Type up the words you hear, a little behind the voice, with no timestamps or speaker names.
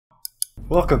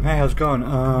Welcome, hey, how's it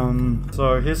going?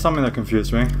 So here's something that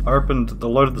confused me. I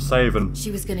loaded the save and... She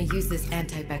was gonna use this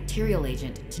antibacterial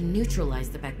agent to neutralize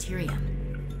the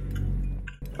bacterium.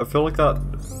 I feel like that...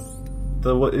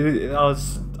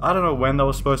 I don't know when that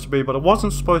was supposed to be, but it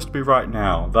wasn't supposed to be right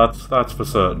now. That's for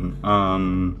certain.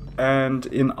 And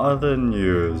in other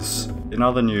news,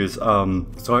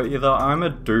 so either I'm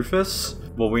a doofus,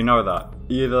 well, we know that.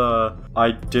 Either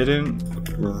I didn't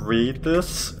read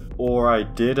this, or I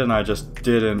did and I just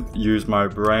didn't use my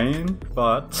brain,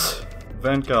 but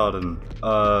Vent Garden.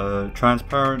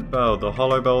 Transparent bell. The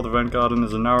hollow bell of the vent garden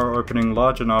is a narrow opening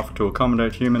large enough to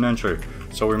accommodate human entry.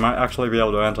 So we might actually be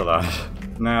able to enter that.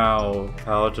 Now,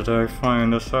 how did I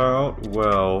find this out?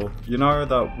 Well, you know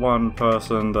that one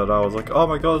person that I was like, oh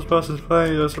my god, this person's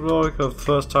playing Subnautica for the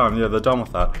first time. Yeah, they're done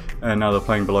with that. And now they're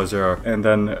playing Below Zero. And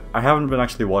then, I haven't been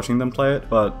actually watching them play it,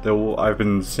 but I've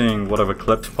been seeing whatever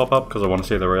clips pop up because I want to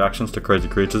see their reactions to crazy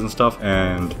creatures and stuff.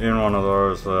 And in one of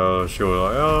those, she was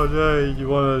like, oh Jay, you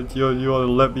wanna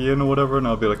let me in or whatever? And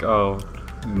I'll be like, oh.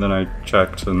 And then I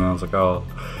checked and I was like, oh.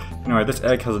 Anyway, this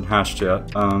egg hasn't hatched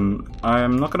yet. I'm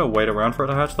not gonna wait around for it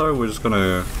to hatch though. We're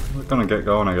gonna get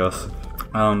going, I guess.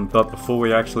 But before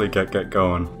we actually get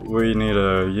going, you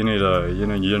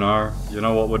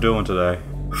know what we're doing today.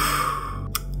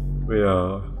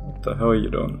 What the hell are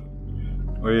you doing?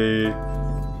 We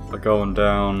are going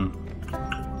down,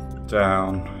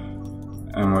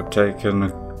 and we're taking a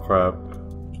crap.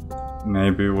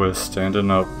 Maybe we're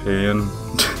standing up peeing.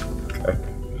 Okay.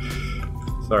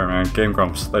 Sorry man, Game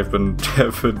Grumps. I've been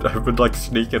like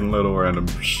sneaking little random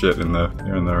shit in there,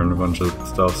 here and there, and a bunch of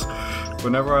stuffs.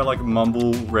 Whenever I like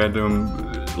mumble random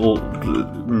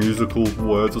musical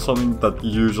words or something, that's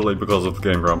usually because of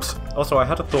Game Grumps. Also, I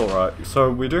had a thought, right?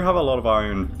 So we do have a lot of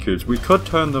iron cubes. We could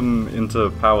turn them into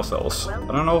power cells. I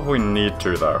don't know if we need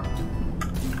to though.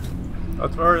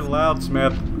 That's very loud,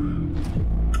 Smith.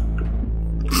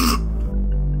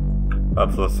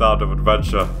 That's the sound of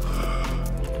adventure.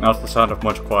 Now it's the sound of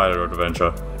much quieter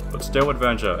adventure, but still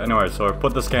adventure. Anyway, so I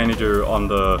put the scanny do on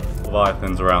the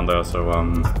leviathans around there, so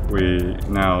we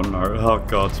now know. Oh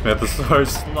god, Smith is so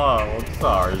slow. I'm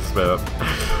sorry, Smith.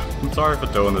 I'm sorry for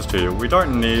doing this to you. We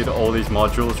don't need all these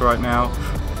modules right now,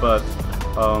 but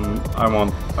I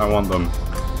want them.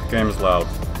 The game is loud.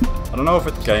 I don't know if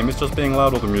the game is just being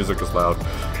loud or the music is loud,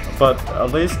 but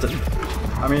at least,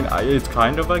 I mean, it's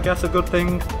kind of, I guess, a good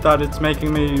thing that it's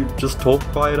making me just talk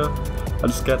quieter. I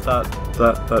just get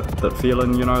that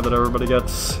feeling, you know, that everybody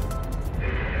gets.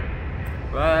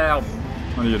 Well,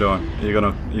 what are you doing? Are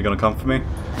you gonna come for me?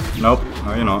 Nope.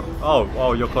 No, you're not.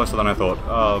 Oh, you're closer than I thought.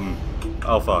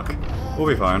 Oh fuck. We'll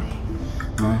be fine.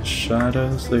 My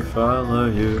shadows, they follow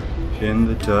you in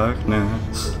the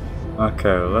darkness.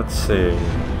 Okay, let's see.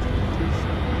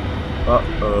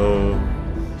 Uh-oh.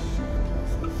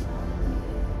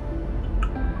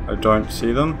 I don't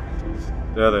see them.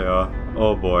 There they are.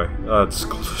 Oh boy, that's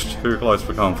too close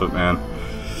for comfort, man.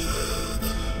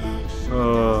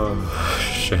 Oh,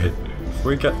 shit. If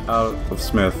we get out of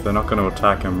Smith, they're not going to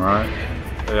attack him, right?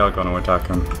 They are going to attack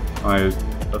him.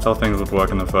 That's how things would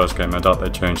work in the first game. I doubt they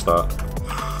changed that.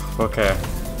 Okay.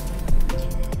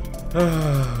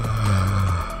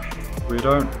 We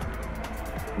don't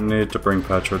need to bring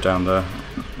Petra down there.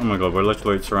 Oh my god, we're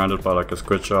literally surrounded by like a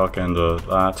squid shark and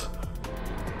that.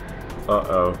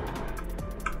 Uh-oh.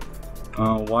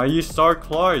 Why are you so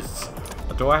close?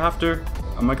 Do I have to?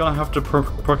 Am I gonna have to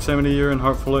proximity you and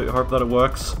hope that it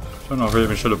works? I don't know if I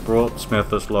even should have brought Smith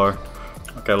this low.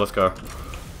 Okay, let's go.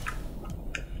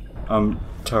 I'm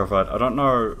terrified. I don't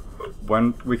know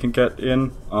when we can get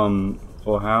in,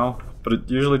 or how, but it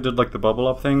usually did like the bubble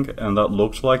up thing, and that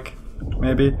looked like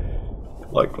maybe,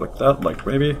 like that, like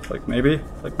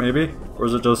maybe, or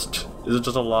is it just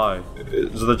a lie?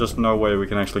 Is there just no way we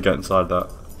can actually get inside that?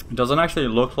 It doesn't actually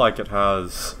look like it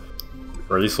has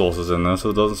resources in there, so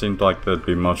it doesn't seem like there'd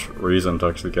be much reason to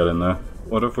actually get in there.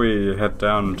 What if we head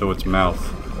down into its mouth?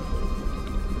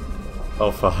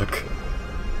 Oh fuck.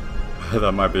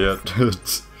 That might be it.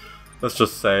 Let's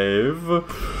just save.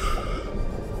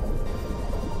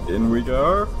 In we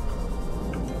go.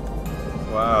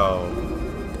 Wow.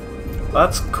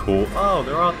 That's cool. Oh,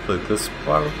 there are this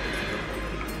spiral.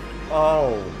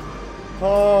 Oh.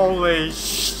 Holy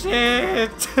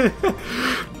shit!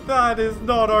 That is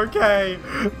not okay!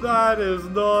 That is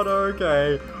not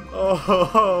okay!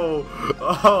 Oh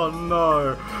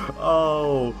no!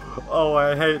 Oh,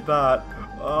 I hate that!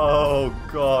 Oh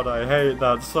god, I hate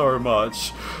that so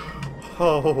much!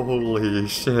 Holy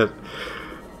shit!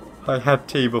 I had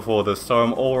tea before this, so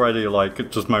I'm already like,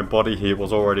 just my body heat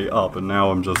was already up, and now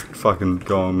I'm just fucking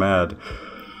going mad.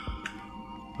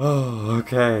 Oh,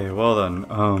 okay, well then,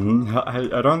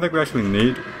 I don't think we actually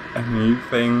need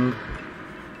anything.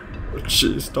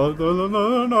 Jeez, no,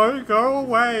 go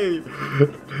away!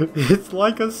 It's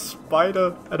like a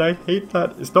spider, and I hate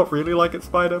that. It's not really like a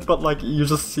spider, but like, you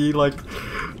just see like,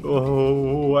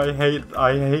 oh, I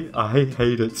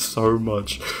hate it so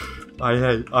much.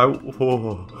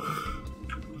 Oh.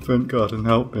 Thank God and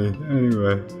help me.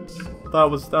 Anyway,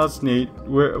 that's neat.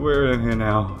 We're in here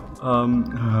now.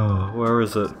 Where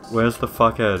is it? Where's the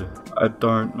fuckhead? I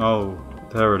don't know.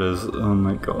 There it is. Oh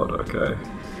my God. Okay.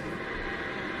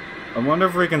 I wonder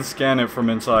if we can scan it from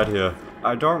inside here.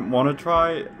 I don't want to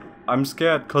try. I'm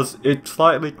scared because it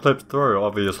slightly clips through,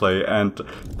 obviously, and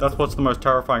that's what's the most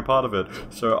terrifying part of it.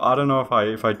 So I don't know if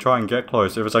I try and get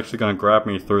close, if it's actually going to grab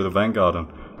me through the vent garden.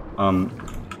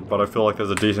 But I feel like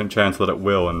there's a decent chance that it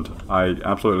will, and I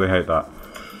absolutely hate that.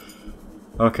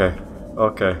 Okay.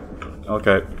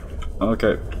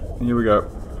 Here we go.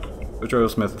 Which way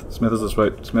was Smith? Smith is this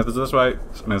way. Smith is this way.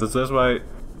 Smith is this way.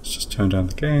 Let's just turn down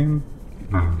the game.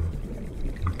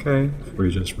 Okay. If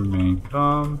we just remain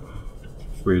calm.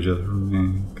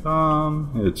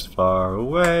 It's far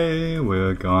away.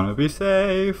 We're gonna be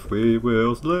safe. We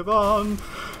will live on.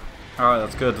 Alright,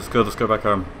 that's good. Let's go back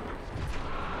home.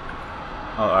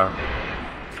 Uh-oh.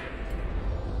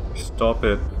 Stop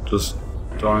it. Just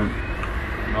don't.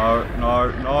 No.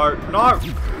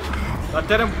 That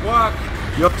didn't work.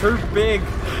 You're too big.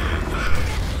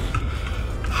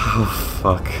 Oh,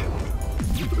 fuck.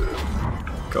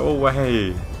 Go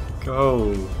away.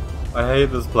 Go. I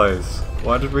hate this place.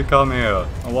 Why did we come here?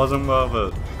 It wasn't worth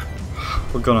it.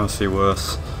 We're gonna see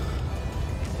worse.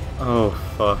 Oh,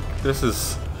 fuck. This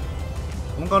is...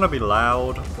 I'm gonna be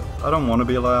loud. I don't want to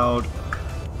be loud.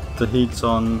 The heat's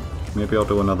on. Maybe I'll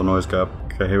do another noise gap.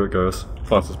 Okay, here it goes.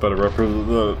 Plus, it's better represent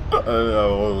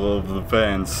the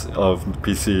fans of the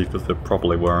PC because they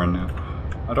probably were in there.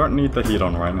 I don't need the heat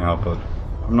on right now, but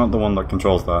I'm not the one that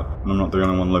controls that. And I'm not the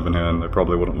only one living here, and they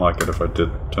probably wouldn't like it if I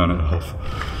did turn it off.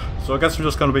 So I guess I'm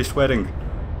just going to be sweating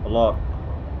a lot.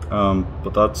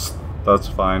 But that's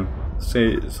fine.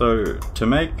 See, so to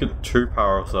make 2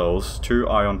 power cells, 2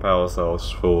 ion power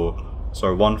cells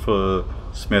so one for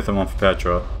Smith and one for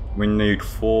Petra, we need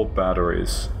 4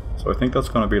 batteries. So I think that's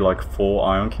going to be like 4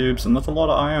 ion cubes, and that's a lot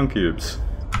of ion cubes.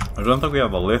 I don't think we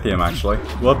have a lithium actually.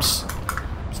 Whoops.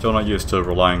 Still not used to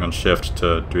relying on shift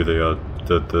to do the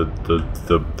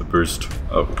boost.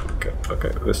 Oh,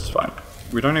 okay, this is fine.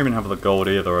 We don't even have the gold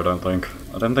either, I don't think.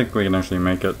 I don't think we can actually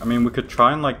make it. I mean, we could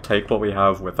try and like take what we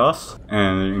have with us,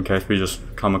 and in case we just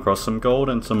come across some gold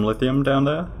and some lithium down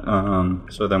there,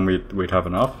 so then we'd have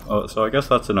enough. So I guess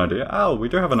that's an idea. Oh, we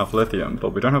do have enough lithium, but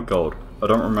we don't have gold. I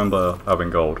don't remember having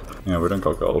gold. Yeah, we don't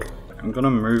got gold. I'm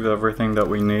gonna move everything that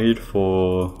we need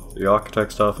for the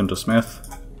architect stuff into Smith.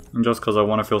 And just because I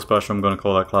want to feel special, I'm gonna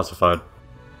call that classified.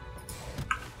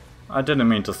 I didn't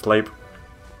mean to sleep.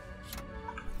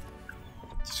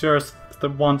 Serious, they're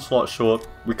 1 slot short.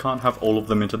 We can't have all of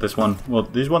them into this one. Well,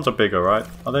 these ones are bigger, right?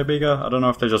 Are they bigger? I don't know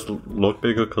if they just look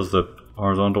bigger because they're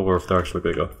horizontal or if they're actually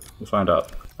bigger. We'll find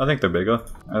out. I think they're bigger.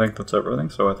 I think that's everything,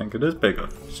 so I think it is bigger.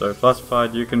 So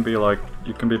classified, you can be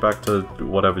back to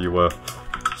whatever you were.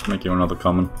 Just make you another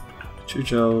common. 2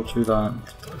 gel, 2 that,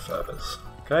 3 feathers.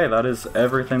 Okay, that is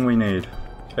everything we need.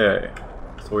 Okay,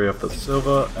 so we have the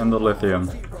silver and the lithium.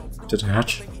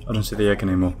 Detach? I don't see the egg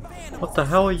anymore. What the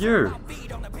hell are you?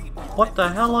 What the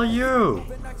hell are you?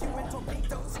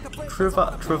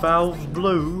 Trivalve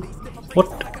Blue? What?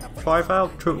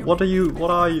 Trivalve? What are you?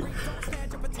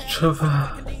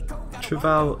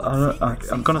 Trivalve,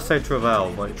 I'm gonna say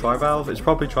Trivalve, like Trivalve? It's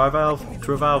probably Trivalve.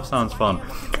 Trivalve sounds fun.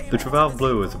 The Trivalve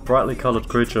Blue is a brightly coloured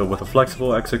creature with a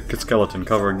flexible exoskeleton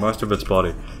covering most of its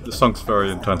body. This song's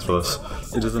very intense for this.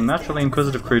 It is a naturally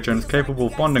inquisitive creature and is capable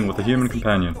of bonding with a human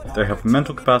companion. They have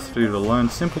mental capacity to learn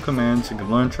simple commands and can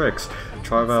learn tricks.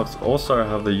 Trivalves also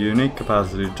have the unique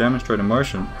capacity to demonstrate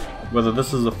emotion. Whether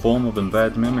this is a form of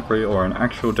advanced mimicry or an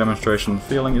actual demonstration of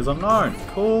feeling is unknown.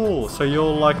 Cool, so you're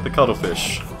like the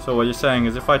cuttlefish. So what you're saying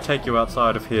is if I take you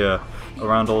outside of here,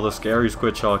 around all the scary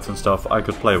squid sharks and stuff, I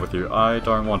could play with you. I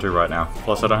don't want to right now.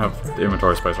 Plus I don't have the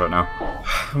inventory space right now.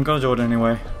 I'm gonna do it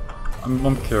anyway.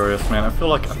 I'm curious, man. I feel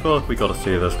like we gotta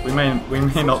see this. We may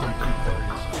not.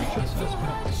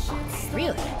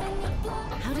 Really?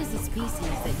 How does a species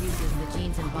that uses the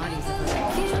genes and bodies of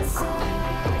other creatures?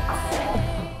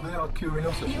 They are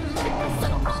curiosities in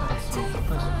some sense of the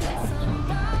present.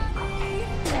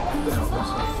 They are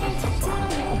also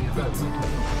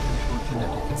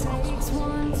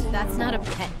That's not a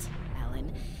pet,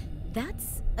 Alan.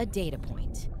 That's a data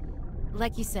point.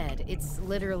 Like you said, it's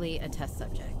literally a test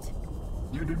subject.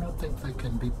 You do not think they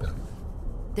can be both?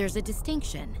 There's a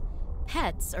distinction.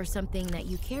 Pets are something that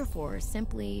you care for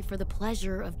simply for the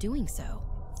pleasure of doing so.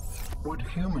 Would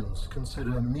humans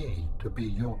consider me to be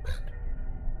your pet?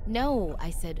 No, I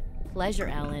said pleasure,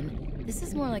 Alan. This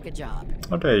is more like a job.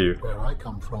 How dare you? Where I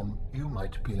come from, you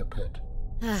might be a pet.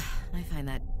 I find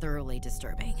that thoroughly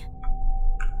disturbing.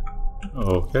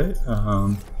 Okay,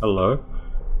 hello.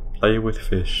 Play with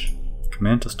fish.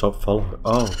 Command to stop follow.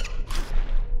 Oh.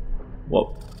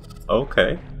 Well,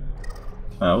 okay.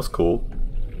 That was cool.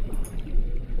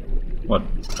 What?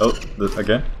 Oh,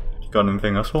 again? You got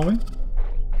anything else for me?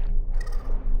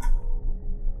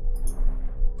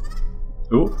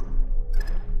 Ooh.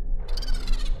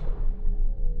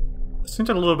 Seems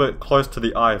a little bit close to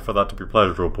the eye for that to be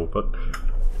pleasurable, but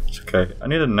it's okay. I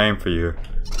need a name for you.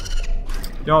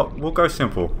 You know what? We'll go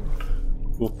simple.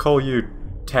 We'll call you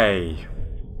Tay.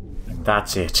 And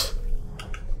that's it.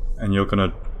 And you're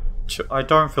gonna... I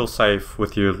don't feel safe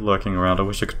with you lurking around. I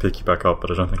wish I could pick you back up, but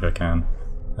I don't think I can.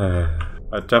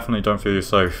 I definitely don't feel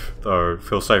safe, though.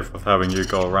 Feel safe with having you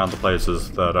go around the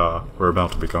places that we're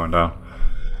about to be going down.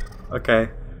 Okay.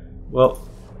 Well...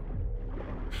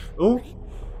 Ooh!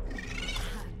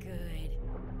 Good.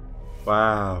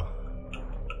 Wow.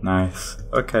 Nice.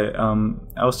 Okay,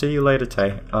 I'll see you later,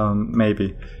 Tay.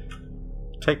 Maybe.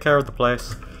 Take care of the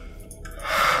place.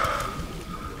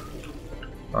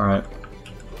 Alright.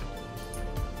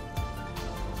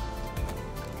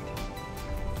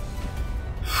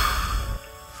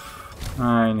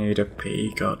 I need a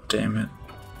pee, god damn it.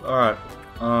 Alright,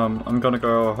 I'm gonna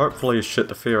go hopefully shit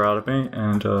the fear out of me,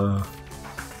 and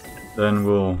then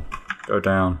we'll go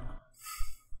down.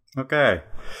 Okay.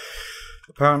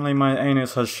 Apparently my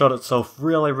anus has shut itself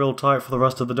really real tight for the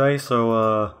rest of the day,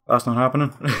 so that's not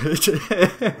happening.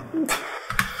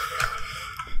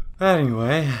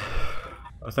 Anyway,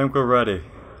 I think we're ready.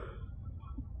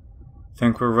 I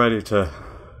think we're ready to...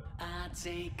 I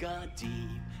take a deep,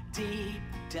 deep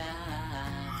dive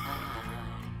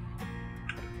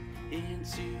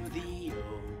into the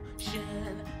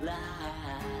ocean light.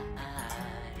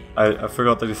 I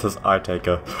forgot that he says I take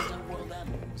a...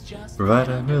 Right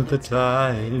under the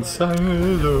tide,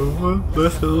 silo,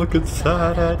 let's look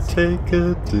inside, I take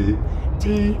a deep,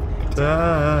 deep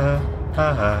dive.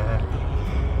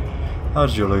 How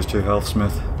did you lose 2 health,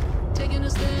 Smith? Taking a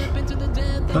step into the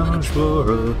depth I'm of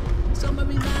sure.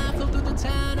 somebody life flow through the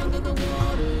tide under the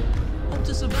water. Hope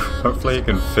to survive. Hopefully you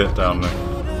can fit down there.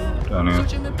 Down here.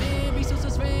 Searching my pain,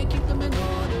 resources rare, keep them in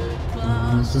order.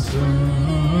 I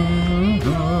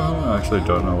actually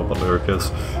don't know what the lyric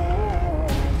is.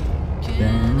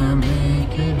 Can I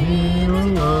make it here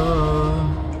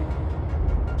alone?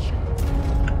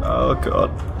 Oh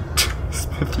god.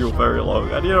 Smith, you're very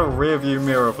long. I need a rear view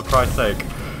mirror for Christ's sake.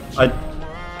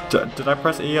 Did I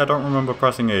press E? I don't remember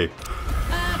pressing E.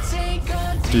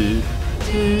 Deep,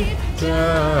 deep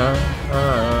down.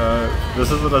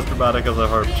 This isn't as dramatic as I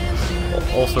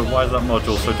hoped. Also, why is that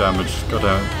module so damaged? God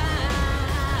damn it.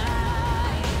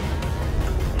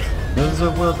 There's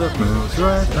a world that moves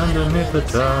right underneath the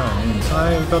times.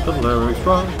 I got the lyrics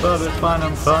wrong, but it's fine,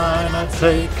 I'm fine. I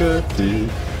take a deep,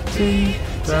 deep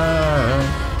dive.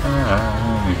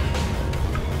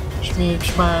 Schmeep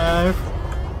schmive.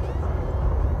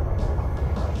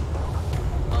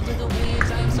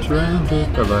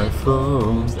 Stranded the life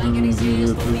falls.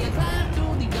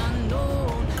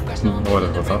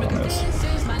 Whatever that one is.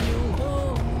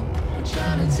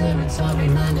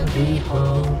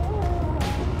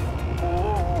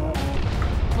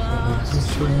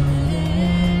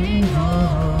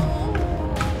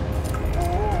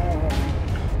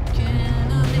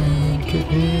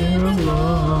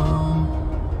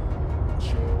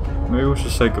 Maybe we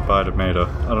should say goodbye to Maida.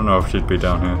 I don't know if she'd be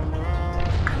down here.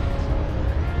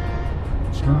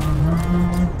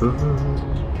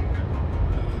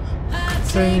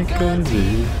 Take a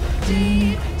deep,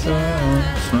 deep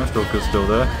dive. Snowstalker's still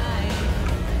there.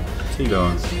 What's he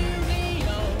doing?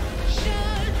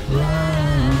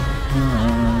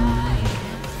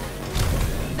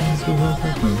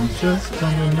 Just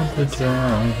underneath the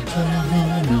time.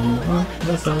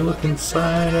 As I look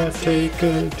inside, I take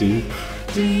a deep,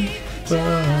 deep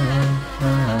dive.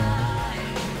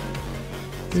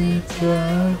 Deep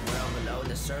dive.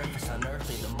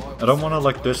 I don't want to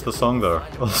like dish the song though.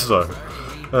 Also,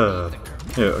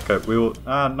 yeah, okay, we will.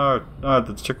 No,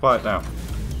 it's too quiet now.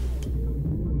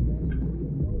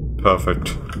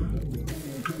 Perfect.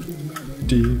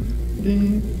 Deep,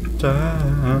 deep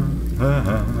down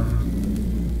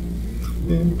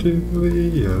into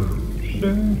the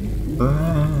ocean.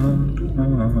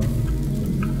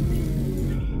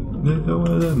 The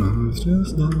weather moves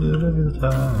just a little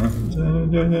time.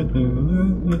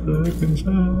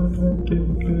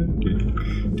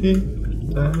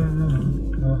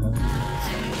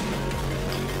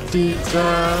 Deep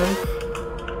dive.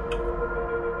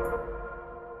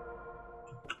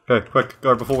 Okay, quick,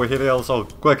 go before we hear the other song.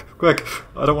 Quick, quick.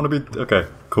 I don't want to be. Okay,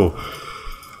 cool.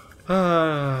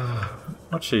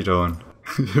 What's she doing?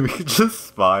 We could just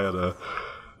spy at her.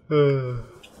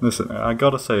 Listen, I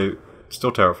gotta say,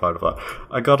 still terrified of that.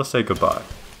 I gotta say goodbye.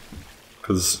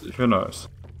 Because who knows?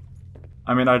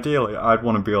 I mean, ideally, I'd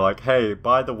want to be like, hey,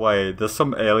 by the way, there's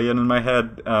some alien in my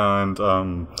head, and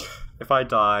if I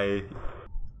die,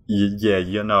 yeah,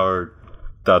 you know,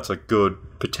 that's a good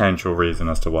potential reason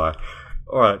as to why.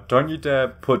 Alright, don't you dare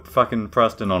put fucking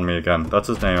Preston on me again. That's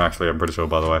his name, actually, I'm pretty sure,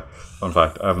 by the way. Fun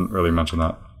fact, I haven't really mentioned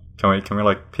that. Can we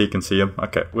like, peek and see him?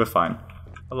 Okay, we're fine.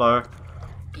 Hello.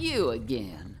 You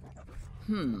again.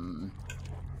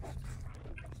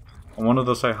 I wanted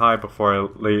to say hi before I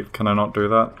leave. Can I not do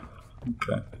that?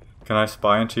 Okay. Can I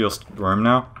spy into your room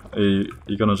now? Are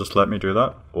you gonna just let me do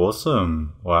that?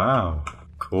 Awesome. Wow.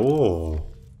 Cool.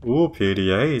 Ooh,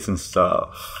 PDAs and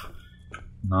stuff.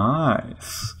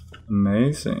 Nice.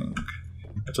 Amazing.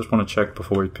 I just want to check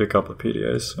before we pick up the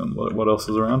PDAs and what else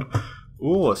is around.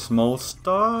 Ooh, a small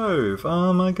stove.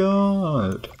 Oh my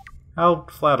god. How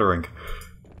flattering.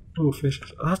 Ooh, fish.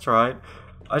 That's right.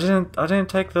 I didn't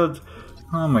take the.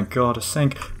 Oh my god, a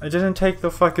sink. I didn't take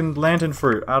the fucking lantern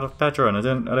fruit out of Petra, and I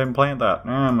didn't plant that.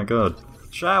 Oh my god.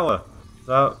 Shower.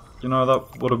 That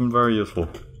would have been very useful.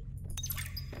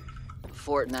 A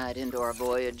fortnight into our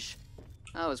voyage,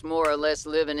 I was more or less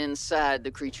living inside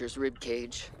the creature's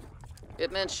ribcage.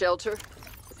 It meant shelter,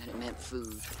 and it meant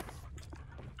food.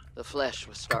 The flesh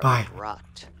was starting to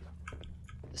rot.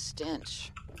 The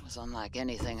stench was unlike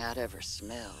anything I'd ever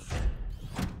smelled.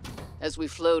 As we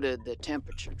floated, the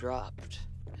temperature dropped,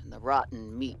 and the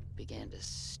rotten meat began to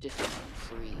stiffen and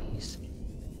freeze.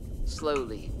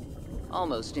 Slowly,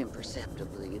 almost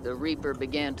imperceptibly, the Reaper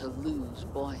began to lose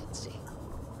buoyancy.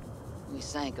 We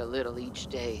sank a little each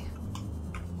day.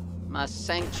 My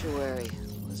sanctuary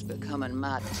was becoming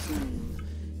my tomb,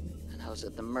 and I was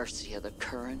at the mercy of the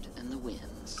current and the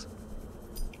winds.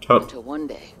 Until one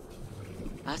day,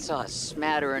 I saw a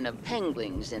smattering of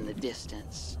penguins in the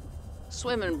distance.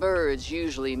 Swimming birds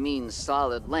usually mean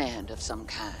solid land of some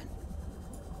kind.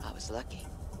 I was lucky.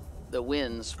 The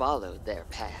winds followed their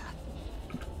path.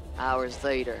 Hours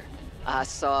later, I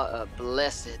saw a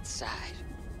blessed sight.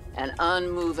 An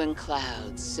unmoving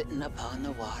cloud sitting upon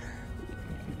the water.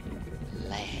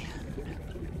 Land.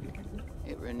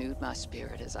 It renewed my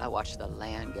spirit as I watched the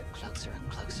land get closer and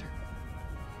closer.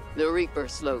 The Reaper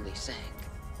slowly sank,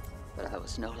 but I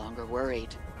was no longer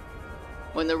worried.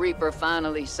 When the Reaper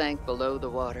finally sank below the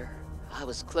water, I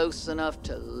was close enough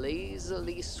to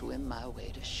lazily swim my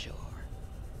way to shore.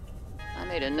 I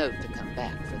made a note to come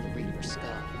back for the Reaper's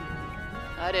skull.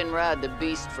 I didn't ride the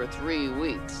beast for 3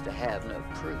 weeks to have no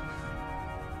proof.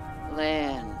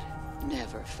 Land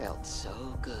never felt so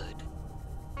good,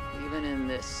 even in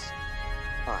this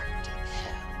Arctic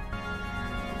hell.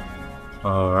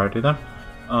 Alrighty then.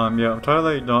 Yeah, I'm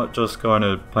totally not just going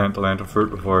to plant the lantern fruit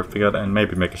before I forget and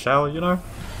maybe make a shower, you know?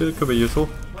 It could be useful.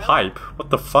 Pipe? What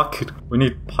the fuck? We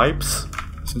need pipes?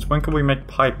 Since when can we make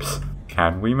pipes?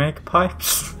 Can we make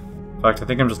pipes? In fact, I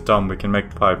think I'm just dumb. We can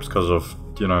make pipes because of,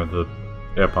 you know, the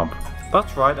air pump.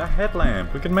 That's right, a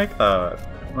headlamp. We can make that.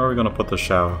 Where are we gonna put the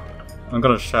shower? I'm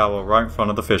gonna shower right in front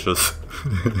of the fishes.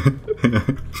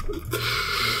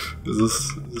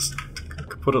 Just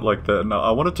put it like that. No, I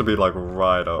want it to be like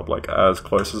right up, like as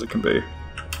close as it can be.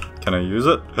 Can I use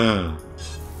it?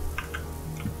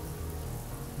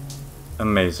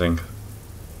 Amazing.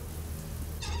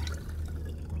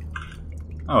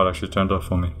 Oh, it actually turned off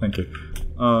for me. Thank you.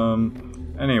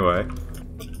 Anyway.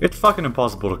 It's fucking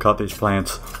impossible to cut these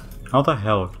plants. How the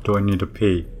hell do I need to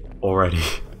pee already?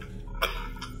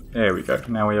 There we go.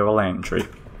 Now we have a lantern tree.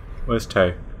 Where's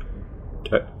Tay?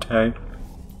 Tay?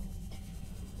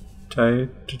 Tay,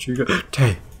 did you go?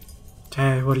 Tay!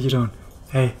 Tay, what are you doing?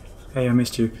 Hey, I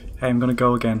missed you. Hey, I'm gonna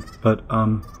go again, but,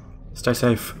 stay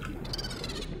safe.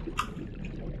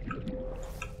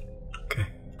 Okay.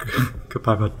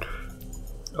 Goodbye, bud.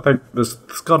 I think there's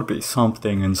gotta be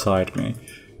something inside me.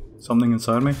 Something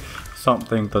inside me?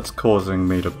 Something that's causing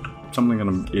me to... Something that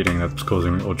I'm eating that's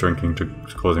causing me, or drinking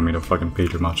that's causing me to fucking pee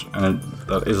too much. And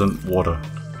that isn't water.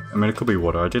 I mean, it could be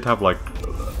water. I did have, like,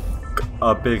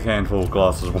 a big handful of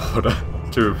glasses of water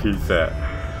to be fair.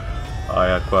 I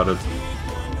had quite a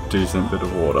decent bit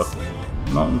of water.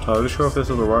 Not entirely sure if this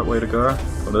is the right way to go,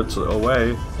 but it's a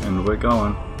way, and we're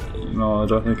going. No, I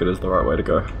don't think it is the right way to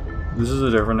go. This is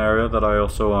a different area that I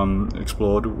also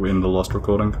explored in the Lost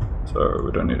recording, so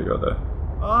we don't need to go there.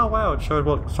 Oh wow, it showed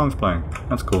what song's playing.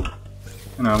 That's cool.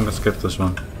 You know, I'm gonna skip this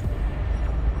one.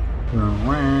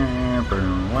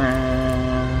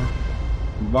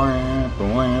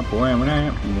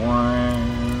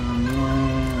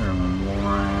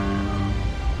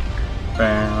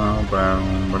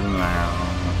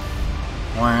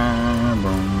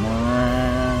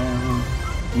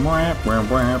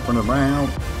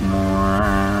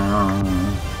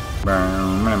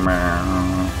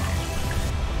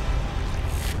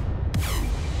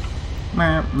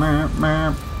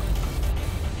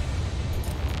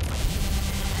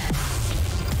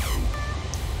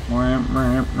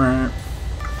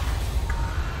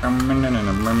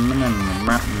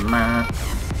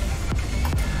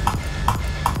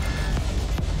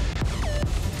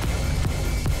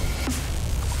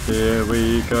 Here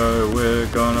we go, we're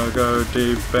gonna go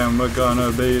deep and we're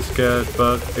gonna be scared,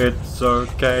 but it's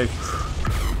okay.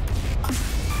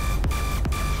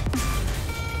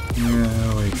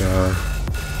 Here we go.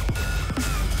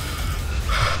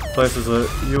 Places that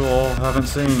you all haven't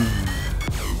seen.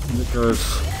 It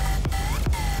goes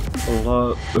a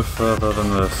lot further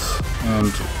than this.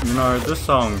 And, you know, this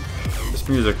song, this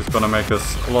music is gonna make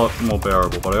us a lot more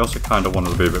bearable, but I also kinda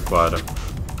wanted to be a bit quieter.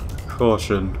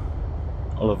 Caution.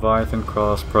 A Leviathan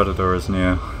cross predator is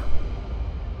near.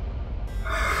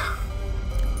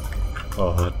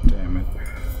 Oh, damn it.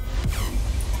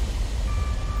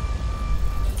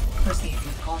 Proceed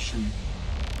with caution.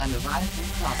 A Leviathan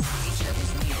class creature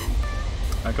is near.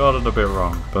 I got it a bit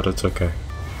wrong, but it's okay.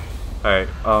 Hey,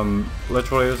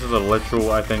 literally this is a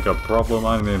literal, I think, a problem.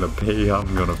 I need to pee,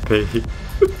 I'm gonna pee.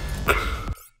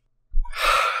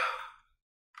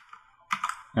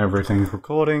 Everything's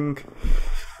recording.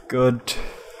 Good.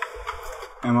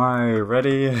 Am I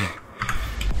ready?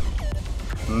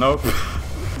 Nope.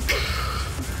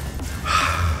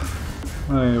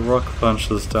 Hey, rock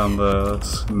punches down there,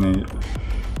 that's neat.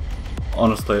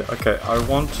 Honestly, okay, I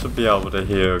want to be able to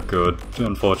hear good,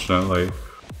 unfortunately.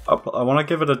 I want to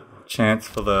give it a chance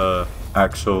for the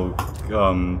actual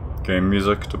game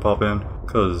music to pop in,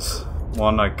 because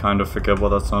one, I kind of forget what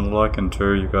that sounded like, and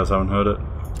two, you guys haven't heard it.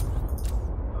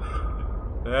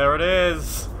 There it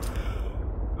is!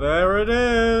 There it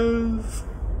is!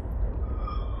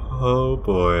 Oh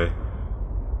boy.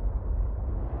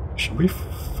 Should we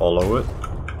follow it?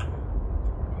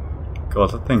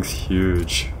 God, that thing's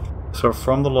huge. So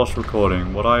from the Lost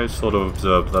recording, what I sort of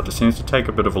observed that it seems to take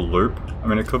a bit of a loop. I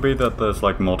mean, it could be that there's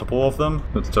like multiple of them.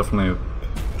 It's definitely a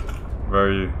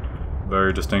very,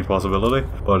 very distinct possibility.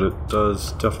 But it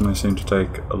does definitely seem to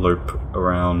take a loop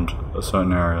around a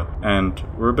certain area. And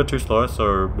we're a bit too slow,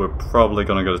 so we're probably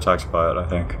gonna get attacked by it, I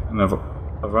think. And I've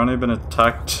only been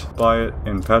attacked by it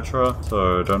in Petra,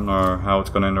 so I don't know how it's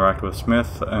gonna interact with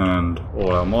Smith and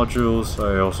all our modules.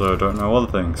 I also don't know other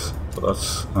things, but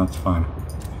that's fine.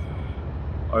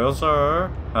 I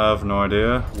also have no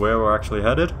idea where we're actually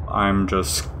headed. I'm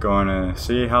just going to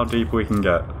see how deep we can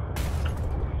get.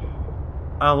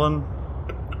 Alan?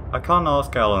 I can't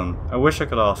ask Alan. I wish I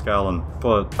could ask Alan,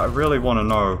 but I really want to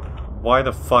know why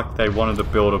the fuck they wanted to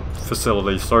build a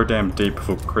facility so damn deep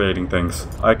for creating things.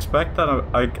 I expect that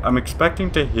I'm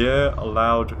expecting to hear a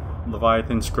loud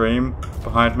Leviathan scream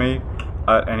behind me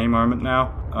at any moment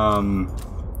now.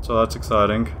 So that's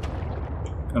exciting.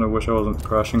 Kinda wish I wasn't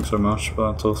crashing so much,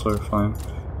 but that's also fine.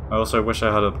 I also wish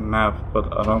I had a map,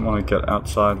 but I don't want to get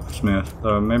outside of Smith.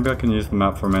 So maybe I can use the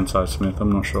map from inside Smith,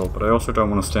 I'm not sure. But I also don't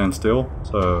want to stand still,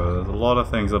 so there's a lot of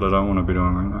things that I don't want to be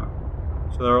doing right now.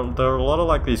 So there are a lot of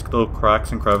like these little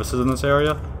cracks and crevices in this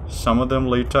area. Some of them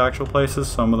lead to actual places,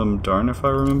 some of them don't if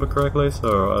I remember correctly,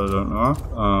 so I don't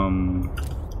know.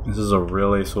 This is a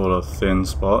really sort of thin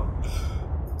spot.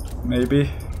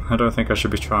 Maybe. I don't think I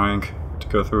should be trying to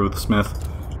go through with Smith.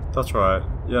 That's right.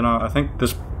 You know, I think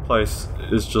this place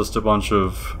is just a bunch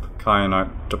of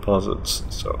kyanite deposits,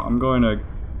 so I'm going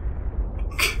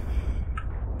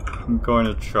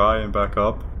to try and back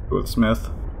up with Smith.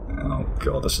 Oh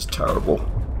god, this is terrible.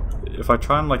 If I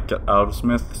try and like get out of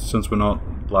Smith, since we're not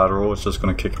lateral, it's just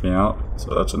going to kick me out,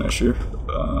 so that's an issue.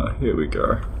 Here we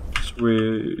go. So we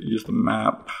use the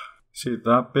map. See,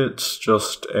 that bit's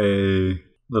just a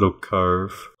little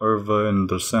cove. Over in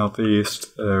the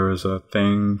southeast there is a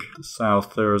thing. The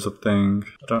south there is a thing.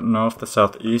 I don't know if the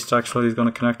southeast actually is going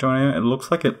to connect to any. It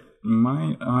looks like it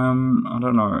might. I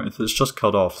don't know. It's just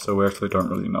cut off, so we actually don't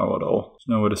really know at all. There's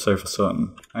no way to say for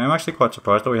certain. I am actually quite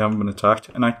surprised that we haven't been attacked,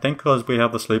 and I think because we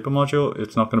have the sleeper module,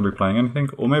 it's not going to be playing anything,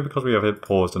 or maybe because we have hit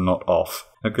pause and not off.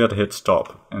 I've got to hit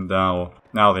stop, and now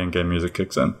the in-game music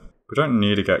kicks in. We don't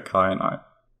need to get kyanite,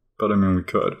 but I mean we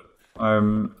could.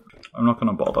 I'm not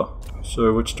gonna bother.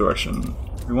 So which direction?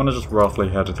 We want to just roughly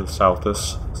head to the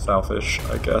southish,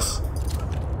 I guess.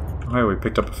 Oh, hey, we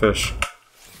picked up a fish.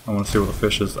 I want to see what the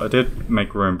fish is. I did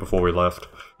make room before we left.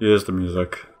 Here's the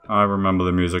music. I remember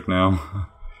the music now.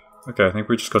 Okay, I think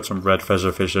we just got some red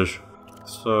feather fishes.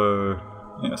 So,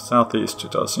 yeah, southeast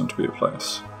it does seem to be a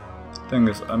place. The thing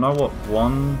is, I know what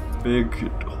one big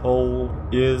hole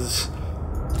is,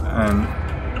 and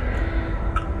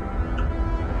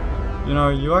you know,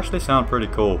 you actually sound pretty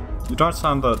cool. You don't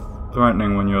sound that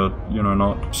threatening when you're, you know,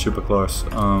 not super close.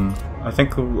 I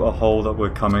think a hole that we're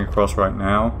coming across right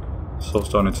now, still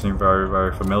starting to seem very,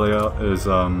 very familiar, is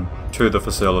to the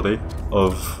facility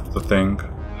of the thing.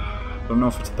 I don't know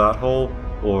if it's that hole,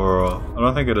 or I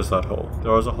don't think it is that hole.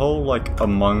 There was a hole like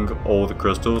among all the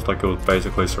crystals, like it was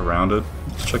basically surrounded.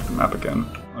 Let's check the map again.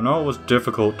 I know it was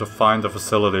difficult to find the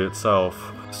facility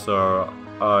itself, so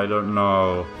I don't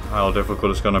know how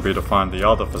difficult it's going to be to find the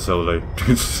other facility.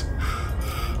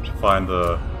 To find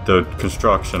the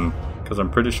construction, because I'm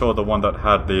pretty sure the one that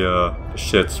had the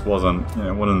shits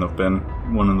wouldn't have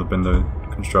been the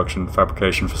construction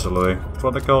fabrication facility. That's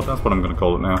what they call it. That's what I'm going to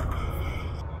call it now.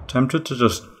 Tempted to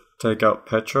just take out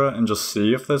Petra and just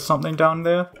see if there's something down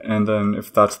there, and then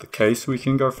if that's the case we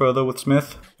can go further with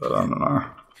Smith, but I don't know.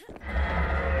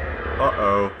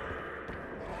 Uh-oh.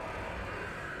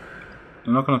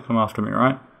 You're not gonna come after me,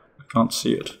 right? I can't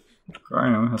see it.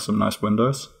 Aquarium has some nice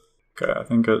windows. Okay, I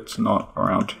think it's not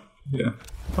around here.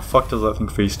 What the fuck does that thing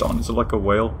feast on? Is it like a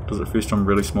whale? Does it feast on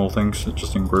really small things,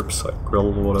 just in groups, like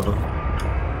krill or whatever?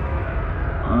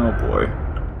 Oh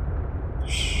boy.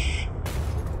 Shh.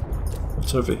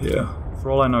 What's over here?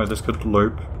 For all I know, this could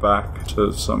loop back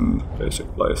to some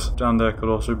basic place. Down there could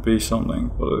also be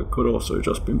something, but it could also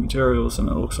just be materials, and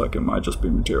it looks like it might just be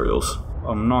materials.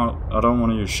 I don't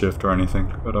want to use shift or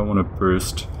anything. I don't want to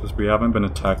boost, because we haven't been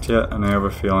attacked yet, and I have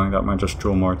a feeling that might just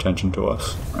draw more attention to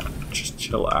us. Right, just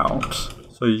chill out.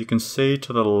 So you can see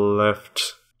to the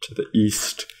left, to the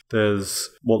east, there's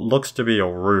what looks to be a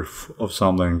roof of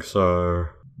something, so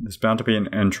there's bound to be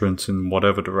an entrance in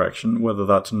whatever direction, whether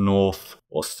that's north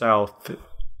or south.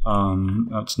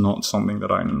 That's not something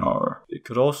that I know. It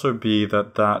could also be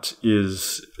that that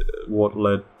is what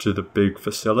led to the big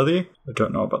facility. I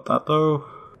don't know about that though.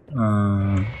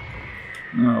 Oh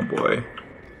boy.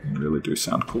 You really do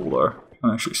sound cool though. I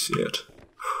can actually see it.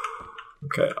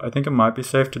 Okay, I think it might be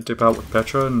safe to dip out with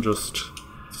Petra and just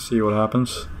see what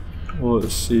happens. Or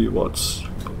see what's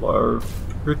below.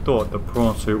 Who thought the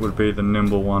prawn suit would be the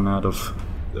nimble one out of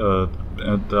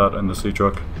that and the sea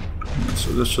truck?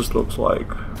 So this just looks like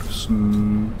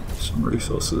some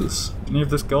resources. Any of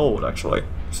this gold, actually.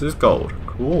 This is gold.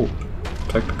 Cool.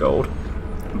 Take the gold.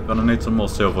 I'm gonna need some more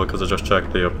silver because I just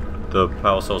checked the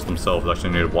power cells themselves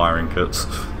actually need wiring kits.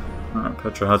 Alright,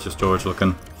 Petra, how's your storage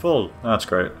looking? Full. That's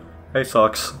great. Hey,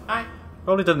 Socks. Hi.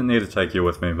 Probably didn't need to take you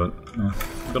with me, but yeah.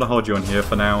 I'm gonna hold you in here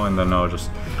for now, and then I'll just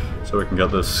so we can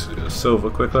get this silver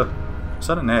quicker. Is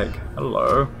that an egg?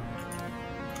 Hello.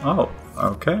 Oh,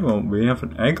 okay. Well, we have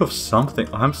an egg of something.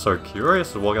 I'm so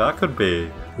curious what that could be.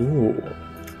 Ooh.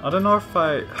 I don't know if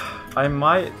I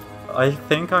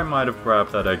think I might have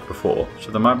grabbed that egg before,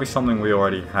 so there might be something we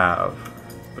already have.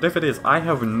 But if it is, I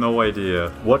have no idea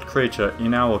what creature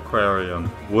in our aquarium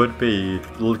would be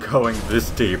going this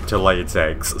deep to lay its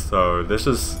eggs, so this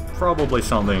is probably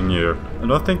something new. I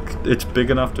don't think it's big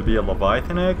enough to be a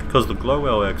Leviathan egg, because the glow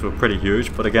whale eggs were pretty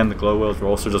huge, but again, the glow whales were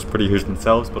also just pretty huge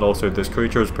themselves, but also this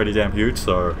creature is pretty damn huge,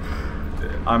 so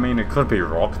I mean, it could be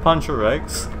rock puncher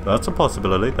eggs. That's a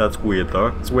possibility. That's weird though.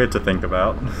 It's weird to think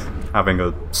about, having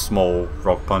a small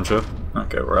rock puncher.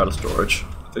 Okay, we're out of storage.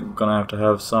 I think I'm gonna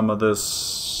have some of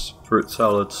this fruit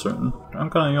salad soon. I'm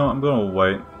gonna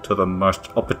wait till the most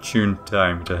opportune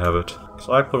time to have it.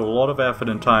 So I put a lot of effort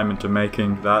and time into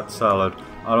making that salad.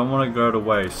 I don't want to go to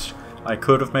waste. I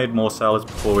could have made more salads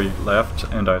before we left,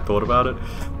 and I thought about it,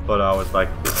 but I was like,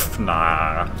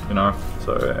 nah, you know?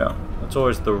 So yeah, it's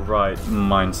always the right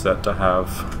mindset to have.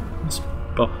 What's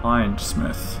behind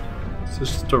Smith? Is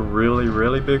this just a really,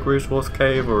 really big resource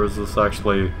cave, or is this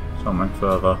actually something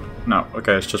further? No,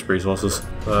 okay, it's just resources.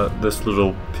 But this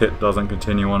little pit doesn't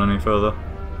continue on any further.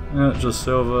 Yeah, just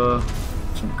silver,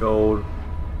 some gold,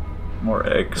 more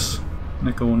eggs.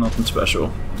 Nickel, nothing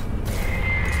special.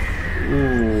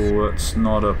 Ooh, that's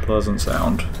not a pleasant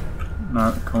sound.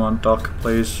 No, come on, duck,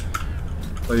 please.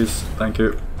 Please, thank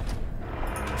you.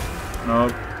 No.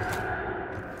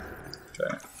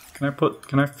 Okay.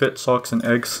 Can I fit Socks and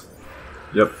eggs?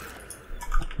 Yep.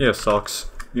 Here,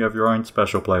 Socks. You have your own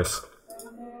special place.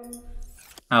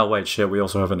 Oh wait, shit, we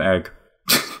also have an egg.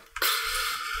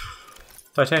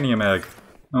 Titanium egg.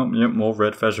 Oh, yep, more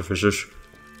red treasure fishes.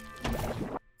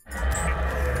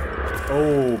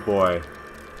 Oh boy.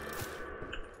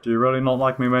 Do you really not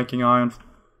like me making iron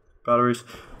batteries?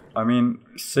 I mean,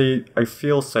 see, I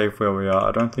feel safe where we are.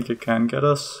 I don't think it can get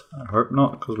us. I hope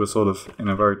not, because we're sort of in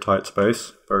a very tight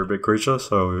space. Very big creature,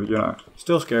 so, you know.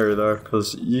 Still scary though,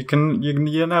 because you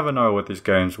never know with these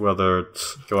games whether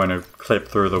it's going to clip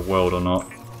through the world or not.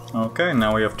 Okay,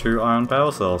 now we have 2 iron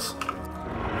power cells.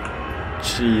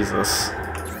 Jesus.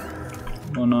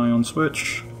 1 ion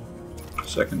switch.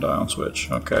 2nd ion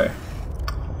switch, okay.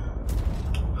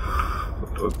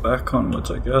 We're back onwards,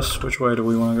 I guess. Which way do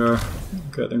we want to go?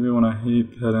 Okay, I think we want to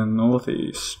head in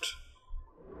northeast.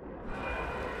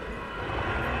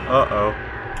 Uh-oh.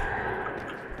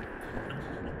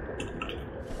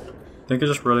 I think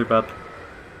it's just really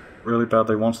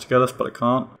badly wants to get us, but it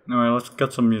can't. Anyway, let's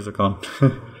get some music on.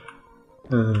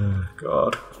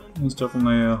 God. There's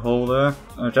definitely a hole there.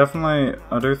 I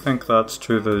do think that's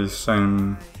to the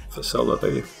same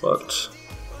facility, but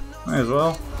may as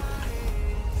well.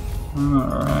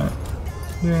 Alright.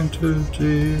 Into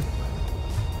deep.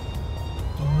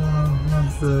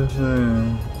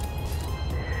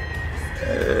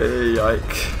 Hey,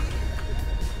 yike.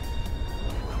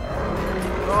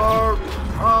 Oh,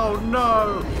 oh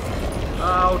no!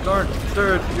 Oh, don't,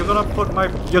 dude, you're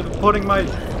putting my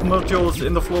modules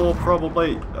in the floor,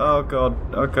 probably. Oh god,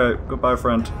 okay, goodbye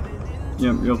friend.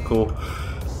 Yep, you're cool.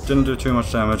 Didn't do too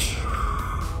much damage.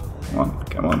 Come on,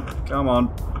 come on, come on,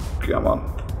 come on.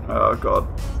 Oh god,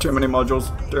 too many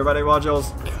modules, too many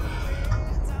modules.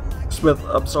 Smith,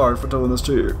 I'm sorry for doing this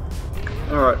to you.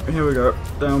 Alright, here we go.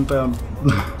 Down, down.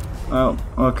 Oh,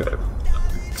 okay.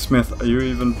 Smith, are you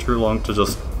even too long to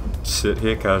just sit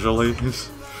here casually?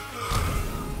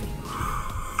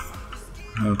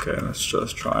 Okay, let's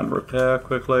just try and repair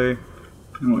quickly.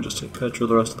 And we'll just take petrol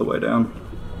the rest of the way down.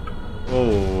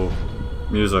 Oh,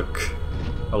 music.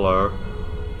 Hello.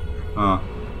 Huh.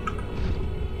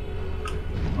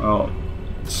 Well,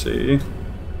 let's see.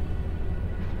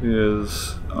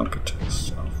 Here's architect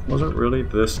stuff. Was it really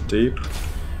this deep?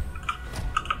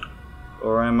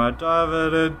 Or am I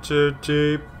diving in too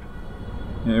deep?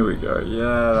 Here we go.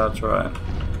 Yeah, that's right.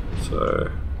 So,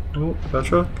 oh,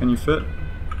 Petra, can you fit?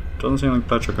 Doesn't seem like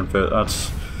Petra can fit.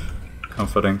 That's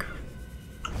comforting.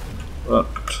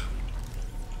 But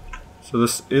so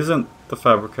this isn't the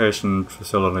fabrication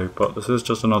facility, but this is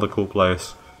just another cool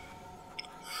place.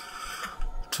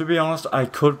 To be honest, I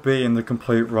could be in the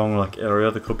complete wrong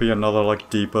area. There could be another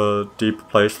deeper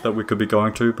place that we could be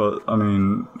going to, but I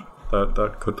mean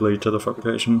that could lead to the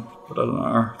fabrication. But I don't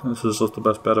know. This is just the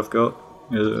best bet I've got.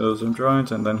 Here's some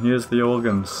drawings, and then here's the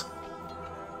organs.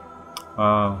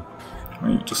 Wow.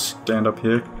 Can we just stand up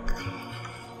here?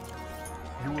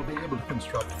 You will be able to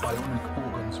construct bionic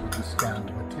organs with the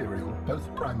scanned material,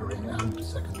 both primary and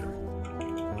secondary.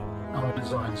 Our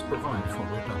designs provide for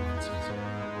redundancies.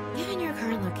 Given your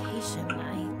current location,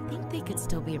 I think they could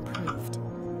still be improved.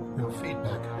 Your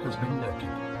feedback has been noted.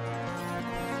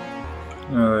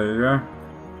 There you go.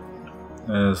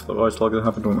 There's the voice log that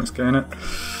happened when we scan it.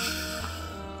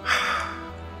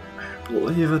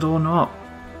 Believe it or not,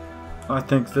 I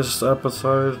think this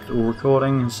episode or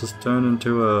recording has just turned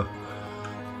into a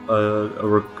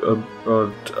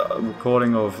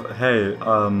recording of, hey,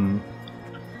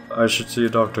 I should see a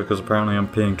doctor because apparently I'm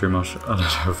peeing too much. I don't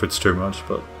know if it's too much,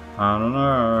 but I don't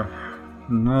know.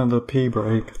 Another pee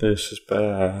break. This is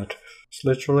bad. It's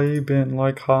literally been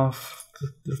like at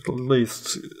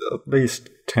least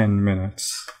 10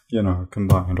 minutes, you know,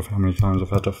 combined of how many times I've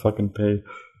had to fucking pee.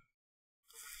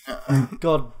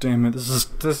 God damn it, this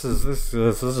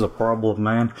is a problem,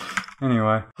 man.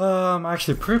 Anyway, I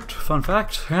actually pooped. Fun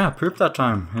fact. Yeah, pooped that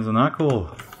time. Isn't that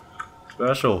cool?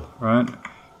 Special, right?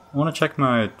 I want to check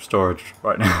my storage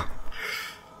right now.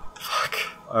 Fuck.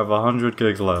 I have 100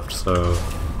 gigs left, so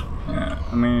yeah.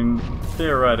 I mean,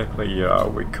 theoretically, yeah,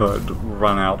 we could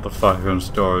run out the fucking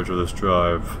storage of this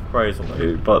drive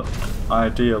crazily, but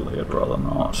ideally, I'd rather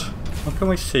not. What can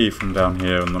we see from down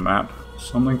here on the map?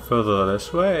 Something further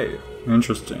this way.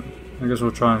 Interesting. I guess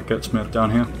we'll try and get Smith down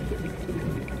here.